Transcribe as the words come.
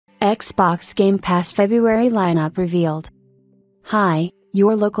Xbox Game Pass February lineup revealed. Hi,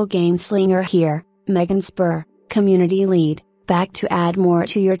 your local game slinger here, Megan Spur, community lead, back to add more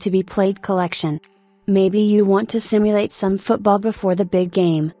to your to-be-played collection. Maybe you want to simulate some football before the big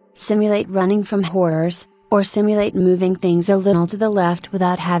game, simulate running from horrors, or simulate moving things a little to the left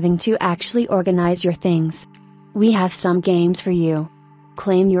without having to actually organize your things. We have some games for you.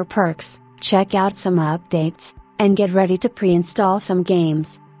 Claim your perks, check out some updates, and get ready to pre-install some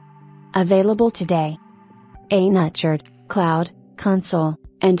games. Available today. Anutchard, Cloud, Console,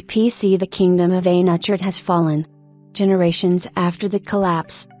 and PC. The kingdom of Anutchard has fallen. Generations after the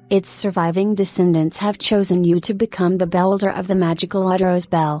collapse, its surviving descendants have chosen you to become the beholder of the magical Udrose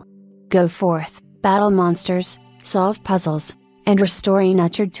Bell. Go forth, battle monsters, solve puzzles, and restore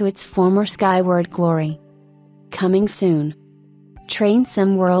Anutchard to its former skyward glory. Coming soon. Train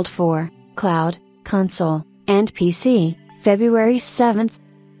Sim World 4, Cloud, Console, and PC, February 7th.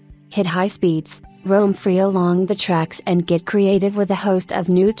 Hit high speeds, roam free along the tracks and get creative with a host of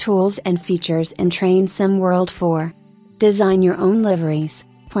new tools and features in Train Sim World 4. Design your own liveries,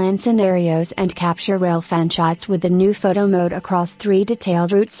 plan scenarios and capture rail fan shots with the new photo mode across 3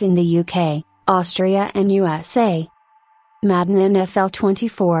 detailed routes in the UK, Austria and USA. Madden NFL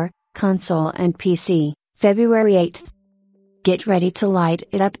 24, Console and PC, February 8th. Get ready to light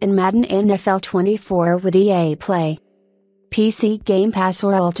it up in Madden NFL 24 with EA Play. PC Game Pass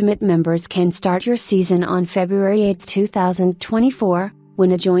or Ultimate members can start your season on February 8, 2024,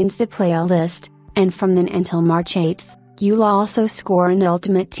 when it joins the playlist, and from then until March 8, you'll also score an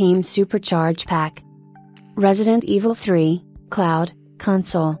Ultimate Team Supercharge pack. Resident Evil 3, Cloud,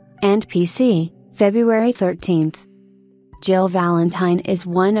 Console, and PC, February 13th. Jill Valentine is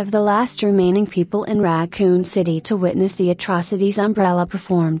one of the last remaining people in Raccoon City to witness the atrocities Umbrella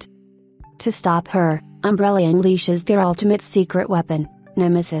performed. To stop her, Umbrella unleashes their ultimate secret weapon,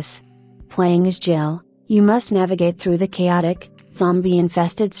 Nemesis. Playing as Jill, you must navigate through the chaotic,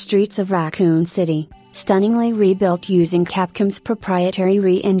 zombie-infested streets of Raccoon City, stunningly rebuilt using Capcom's proprietary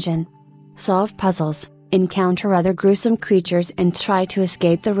re-engine. Solve puzzles, encounter other gruesome creatures and try to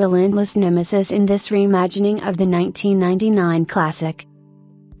escape the relentless Nemesis in this reimagining of the 1999 classic.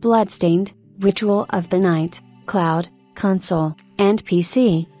 Bloodstained, Ritual of the Night, Cloud, Console, and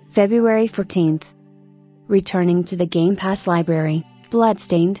PC, February 14th. Returning to the Game Pass library,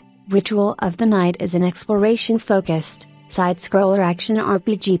 Bloodstained, Ritual of the Night is an exploration-focused, side-scroller action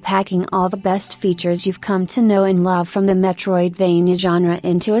RPG packing all the best features you've come to know and love from the Metroidvania genre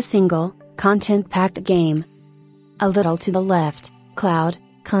into a single, content-packed game. A Little to the Left, Cloud,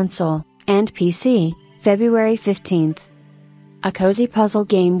 Console, and PC, February 15th. A cozy puzzle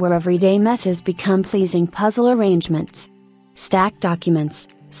game where everyday messes become pleasing puzzle arrangements. Stack documents,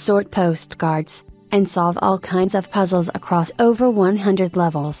 sort postcards, and solve all kinds of puzzles across over 100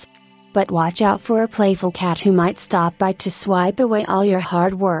 levels. But watch out for a playful cat who might stop by to swipe away all your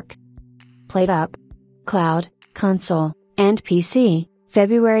hard work. Played Up, Cloud, Console, and PC,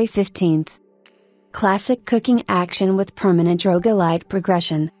 February 15th. Classic cooking action with permanent roguelite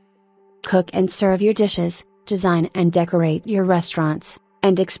progression. Cook and serve your dishes, design and decorate your restaurants,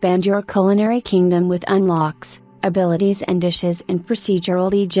 and expand your culinary kingdom with unlocks, abilities and dishes in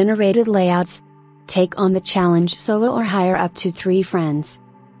procedurally generated layouts. Take on the challenge solo or hire up to 3 friends.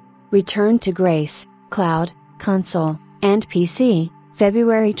 Return to Grace, Cloud, Console, and PC,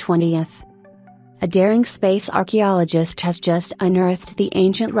 February 20th. A daring space archaeologist has just unearthed the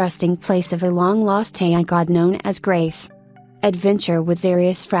ancient resting place of a long-lost AI god known as Grace. Adventure with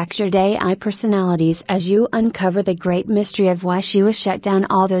various fractured AI personalities as you uncover the great mystery of why she was shut down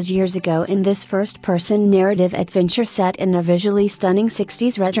all those years ago in this first-person narrative adventure set in a visually stunning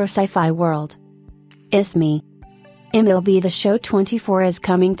 60s retro sci-fi world. ISME. MLB The Show 24 is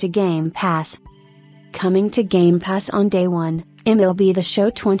coming to Game Pass. Coming to Game Pass on day 1, MLB The Show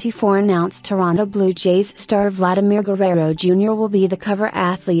 24 announced Toronto Blue Jays star Vladimir Guerrero Jr. will be the cover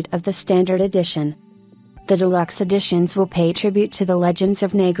athlete of the Standard Edition. The deluxe editions will pay tribute to the legends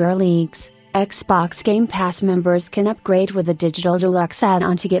of Negro Leagues. Xbox Game Pass members can upgrade with a digital deluxe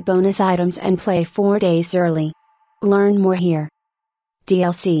add-on to get bonus items and play 4 days early. Learn more here.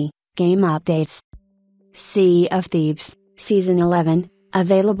 DLC, game updates. Sea of Thieves, Season 11,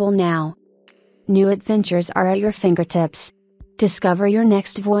 available now. New adventures are at your fingertips. Discover your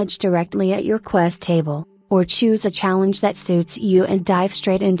next voyage directly at your quest table, or choose a challenge that suits you and dive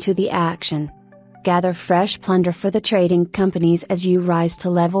straight into the action. Gather fresh plunder for the trading companies as you rise to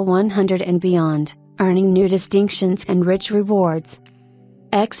level 100 and beyond, earning new distinctions and rich rewards.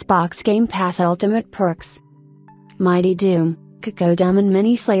 Xbox Game Pass Ultimate Perks. Mighty Doom, Cacodemon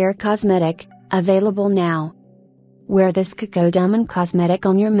Mini Slayer Cosmetic, available now. Wear this Kokodaman cosmetic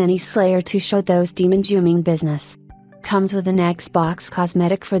on your mini Slayer to show those demons you mean business. Comes with an Xbox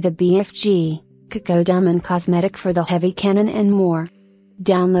cosmetic for the BFG, Kokodaman cosmetic for the heavy cannon and more.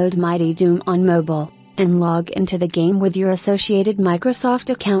 Download Mighty Doom on mobile, and log into the game with your associated Microsoft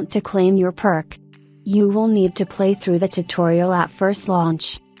account to claim your perk. You will need to play through the tutorial at first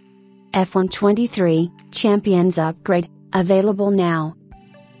launch. F123, Champions Upgrade, available now.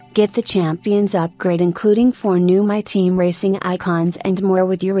 Get the Champions Upgrade including 4 new My Team Racing icons and more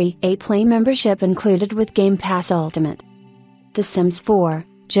with your EA Play membership included with Game Pass Ultimate. The Sims 4,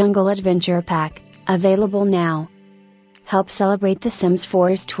 Jungle Adventure Pack, available now. Help celebrate The Sims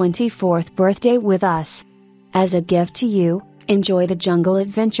 4's 24th birthday with us. As a gift to you, enjoy the Jungle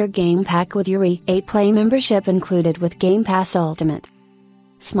Adventure Game Pack with your EA Play membership included with Game Pass Ultimate.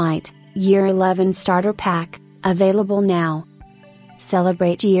 Smite, Year 11 Starter Pack, available now.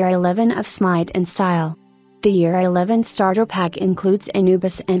 Celebrate Year 11 of Smite in style. The Year 11 Starter Pack includes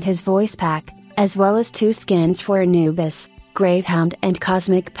Anubis and his voice pack, as well as 2 skins for Anubis, Gravehound and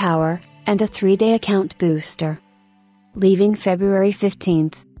Cosmic Power, and a 3-day account booster. Leaving February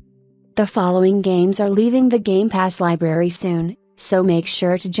 15th. The following games are leaving the Game Pass library soon, so make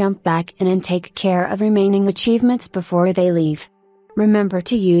sure to jump back in and take care of remaining achievements before they leave. Remember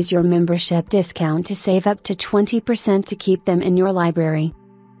to use your membership discount to save up to 20% to keep them in your library.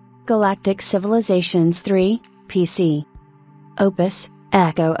 Galactic Civilizations 3, PC. Opus,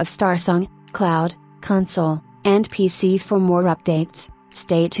 Echo of Starsong, Cloud, Console, and PC for more updates.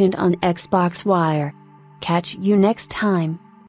 Stay tuned on Xbox Wire. Catch you next time.